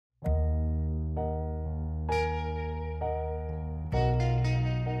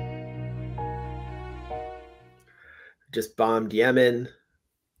just bombed Yemen.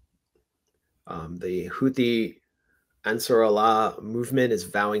 The Houthi Ansar Allah movement is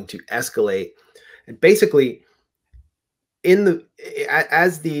vowing to escalate. And basically,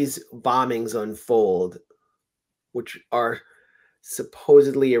 as these bombings unfold, which are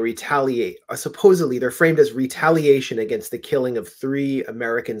supposedly they're framed as retaliation against the killing of 3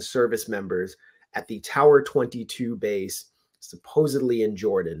 American service members at the Tower 22 base, supposedly in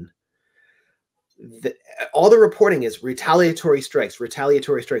Jordan. All the reporting is retaliatory strikes.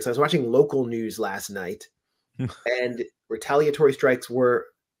 I was watching local news last night, and retaliatory strikes were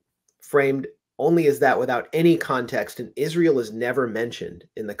framed only as that without any context, and Israel is never mentioned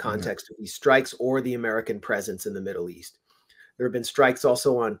in the context of these strikes or the American presence in the Middle East. There have been strikes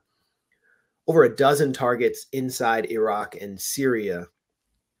also on over a dozen targets inside Iraq and Syria,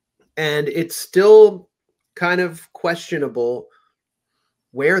 and it's still kind of questionable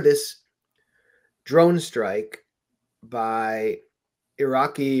where this drone strike by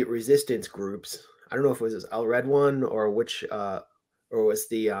Iraqi resistance groups, I don't know if it was Al Redwan or which, or was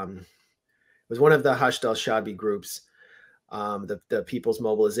the, it was one of the Hashd al-Shabi groups, the People's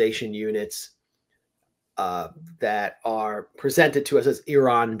Mobilization Units that are presented to us as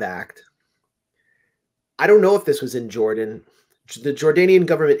Iran-backed. I don't know if this was in Jordan. The Jordanian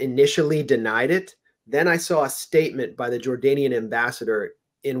government initially denied it. Then I saw a statement by the Jordanian ambassador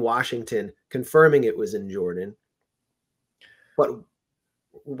in Washington confirming it was in Jordan. But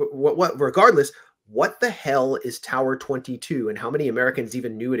regardless, what the hell is Tower 22, and how many Americans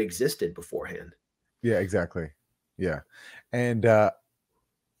even knew it existed beforehand? Yeah, exactly. Yeah. And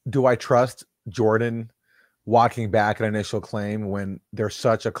do I trust Jordan walking back an initial claim when they're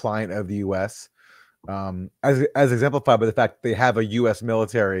such a client of the U.S., as exemplified by the fact that they have a U.S.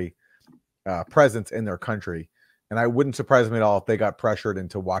 military presence in their country? And I wouldn't surprise me at all if they got pressured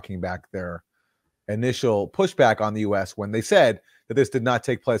into walking back their initial pushback on the U.S. when they said that this did not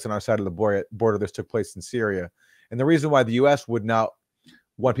take place on our side of the border. This took place in Syria. And the reason why the U.S. would not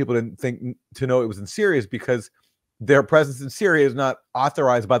want people to know it was in Syria is because their presence in Syria is not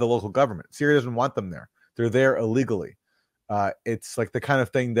authorized by the local government. Syria doesn't want them there. They're there illegally. It's like the kind of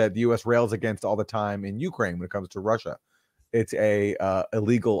thing that the U.S. rails against all the time in Ukraine when it comes to Russia. It's a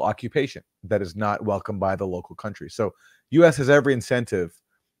illegal occupation that is not welcomed by the local country. So U.S. has every incentive,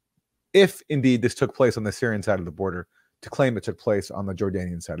 if indeed this took place on the Syrian side of the border, to claim it took place on the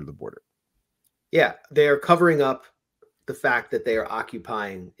Jordanian side of the border. Yeah, they're covering up the fact that they are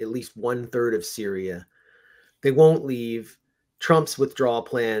occupying at least 1/3 of Syria. They won't leave. Trump's withdrawal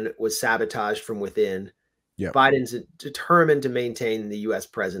plan was sabotaged from within. Yep. Biden's determined to maintain the U.S.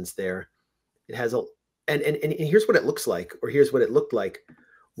 presence there. It has and here's what it looks like, or here's what it looked like.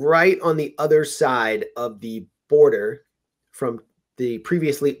 Right on the other side of the border from the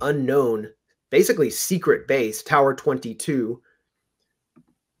previously unknown, basically secret base, Tower 22.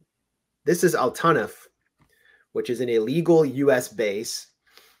 This is Al Tanf, which is an illegal U.S. base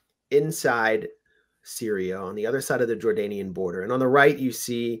inside Syria on the other side of the Jordanian border. And on the right, you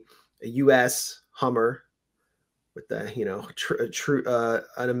see a U.S. Hummer with the,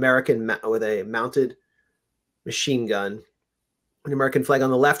 an American with a mounted machine gun, an American flag.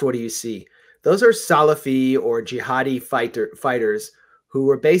 On the left, what do you see? Those are Salafi or jihadi fighters who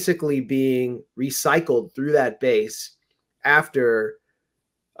were basically being recycled through that base after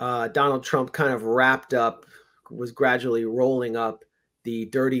Donald Trump kind of was gradually rolling up the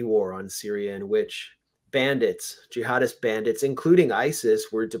dirty war on Syria, in which jihadist bandits, including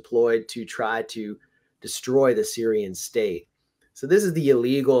ISIS, were deployed to try to destroy the Syrian state. So this is the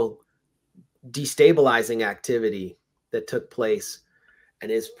illegal destabilizing activity that took place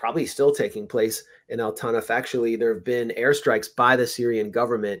and is probably still taking place in Al Tanf. Actually, there have been airstrikes by the Syrian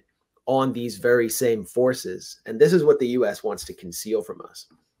government on these very same forces. And this is what the U.S. wants to conceal from us.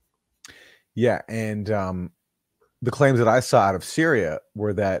 Yeah, and the claims that I saw out of Syria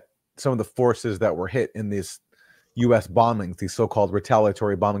were that some of the forces that were hit in these U.S. bombings, these so-called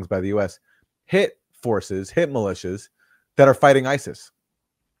retaliatory bombings by the U.S., hit militias that are fighting ISIS.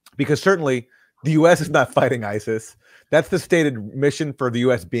 Because certainly the U.S. is not fighting ISIS. That's the stated mission for the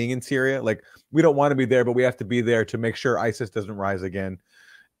U.S. being in Syria. Like, we don't want to be there, but we have to be there to make sure ISIS doesn't rise again.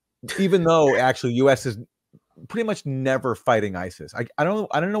 Even though actually U.S. is pretty much never fighting ISIS. I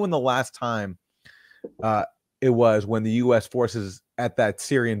don't know when the last time it was when the U.S. forces at that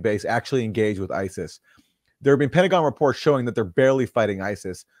Syrian base actually engaged with ISIS. There have been Pentagon reports showing that they're barely fighting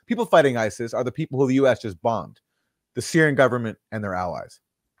ISIS. People fighting ISIS are the people who the U.S. just bombed, the Syrian government and their allies.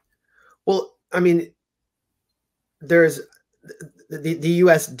 Well, I mean, the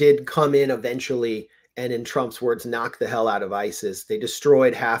U.S. did come in eventually, and in Trump's words, knock the hell out of ISIS. They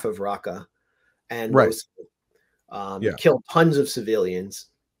destroyed half of Raqqa, and Yeah. killed tons of civilians.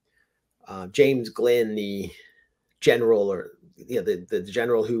 James Glynn, the general, or the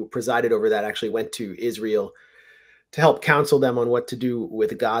general who presided over that, actually went to Israel to help counsel them on what to do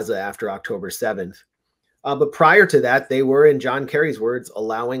with Gaza after October 7th. But prior to that, they were, in John Kerry's words,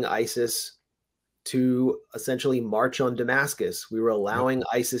 allowing ISIS to essentially march on Damascus. We were allowing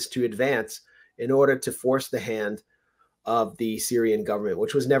ISIS to advance in order to force the hand of the Syrian government,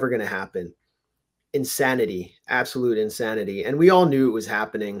 which was never going to happen. Insanity, absolute insanity. And we all knew it was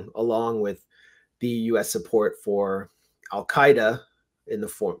happening, along with the US support for Al-Qaeda, in the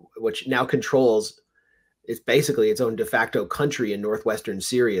form, which now controls, it's basically its own de facto country in northwestern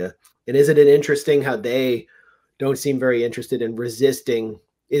Syria. And isn't it interesting how they don't seem very interested in resisting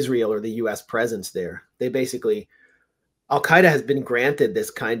Israel or the US presence there? They basically, Al-Qaeda has been granted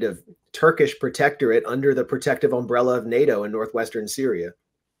this kind of Turkish protectorate under the protective umbrella of NATO in northwestern Syria.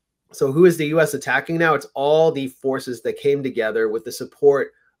 So who is the US attacking now? It's all the forces that came together with the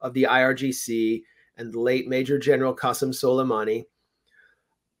support of the IRGC and the late Major General Qasem Soleimani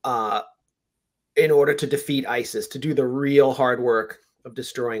in order to defeat ISIS, to do the real hard work of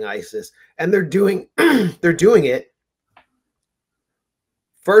destroying ISIS. And they're doing they're doing it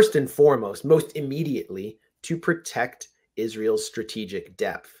first and foremost, most immediately, to protect Israel's strategic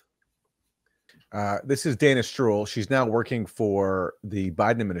depth. This is Dana Stroul. She's now working for the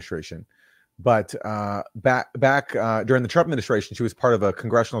Biden administration, but back during the Trump administration, she was part of a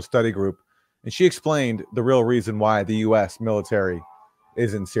congressional study group, and she explained the real reason why the U.S. military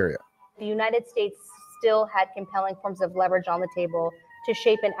is in Syria. The United States still had compelling forms of leverage on the table to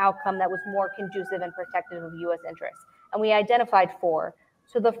shape an outcome that was more conducive and protective of U.S. interests, and we identified four.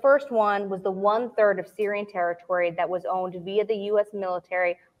 So the first one was the 1/3 of Syrian territory that was owned via the U.S.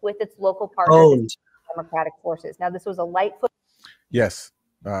 military with its local partners, democratic forces. Now, this was a light foot. Yes,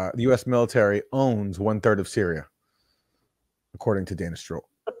 the U.S. military owns 1/3 of Syria, according to Dana Stroul.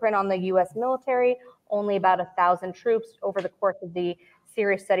 Footprint on the U.S. military, only about 1,000 troops over the course of the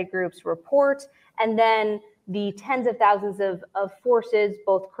Syria Study Group's report, and then the tens of thousands of forces,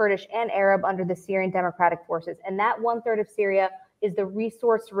 both Kurdish and Arab, under the Syrian Democratic Forces. And that 1/3 of Syria is the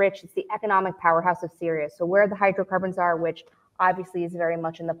resource-rich, it's the economic powerhouse of Syria. So where the hydrocarbons are, which obviously is very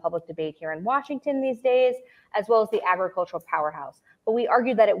much in the public debate here in Washington these days, as well as the agricultural powerhouse. But we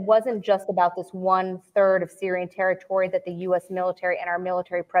argued that it wasn't just about this 1/3 of Syrian territory that the U.S. military and our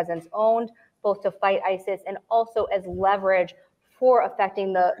military presence owned, both to fight ISIS and also as leverage for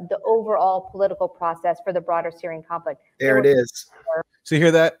affecting the overall political process for the broader Syrian conflict. There it is. So you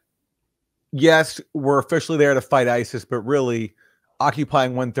hear that? Yes, we're officially there to fight ISIS, but really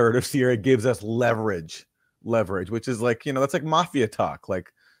occupying 1/3 of Syria gives us leverage, which is like, that's like mafia talk.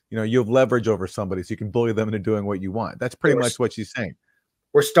 Like, you have leverage over somebody so you can bully them into doing what you want. That's pretty much what she's saying.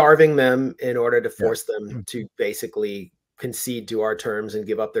 We're starving them in order to force them to basically concede to our terms and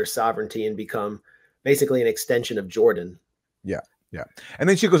give up their sovereignty and become basically an extension of Jordan. Yeah. And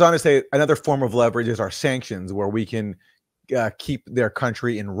then she goes on to say another form of leverage is our sanctions, where we can keep their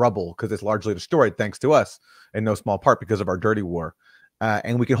country in rubble because it's largely destroyed thanks to us, in no small part because of our dirty war.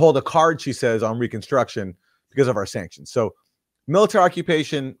 And we can hold a card, she says, on reconstruction because of our sanctions. So military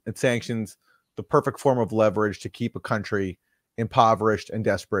occupation and sanctions, the perfect form of leverage to keep a country impoverished and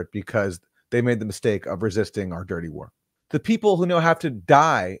desperate because they made the mistake of resisting our dirty war. The people who now have to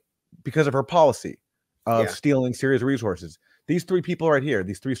die because of her policy of stealing Syria's resources. These three people right here,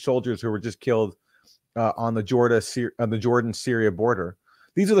 these three soldiers who were just killed on the Jordan-Syria border.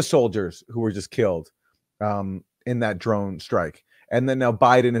 These are the soldiers who were just killed in that drone strike. And then now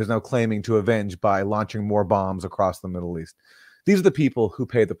Biden is now claiming to avenge by launching more bombs across the Middle East. These are the people who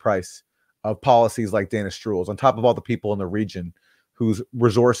pay the price of policies like Dana Stroul's, on top of all the people in the region whose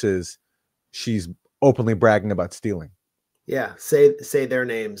resources she's openly bragging about stealing. Yeah, say their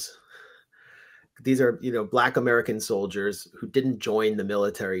names. These are, Black American soldiers who didn't join the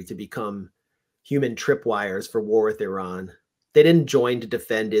military to become human tripwires for war with Iran. They didn't join to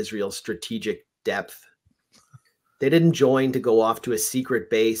defend Israel's strategic depth. They didn't join to go off to a secret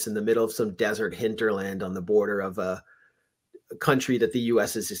base in the middle of some desert hinterland on the border of a country that the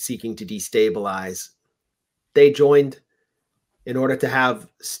U.S. is seeking to destabilize. They joined in order to have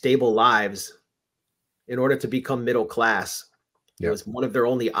stable lives, in order to become middle class. It was one of their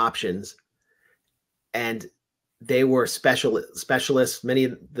only options. And they were specialists. Many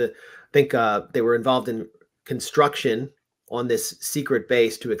of they were involved in construction on this secret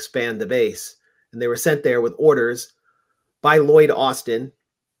base to expand the base. And they were sent there with orders by Lloyd Austin,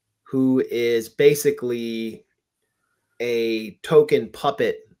 who is basically a token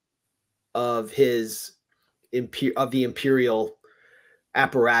puppet of the imperial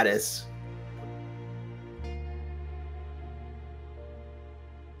apparatus.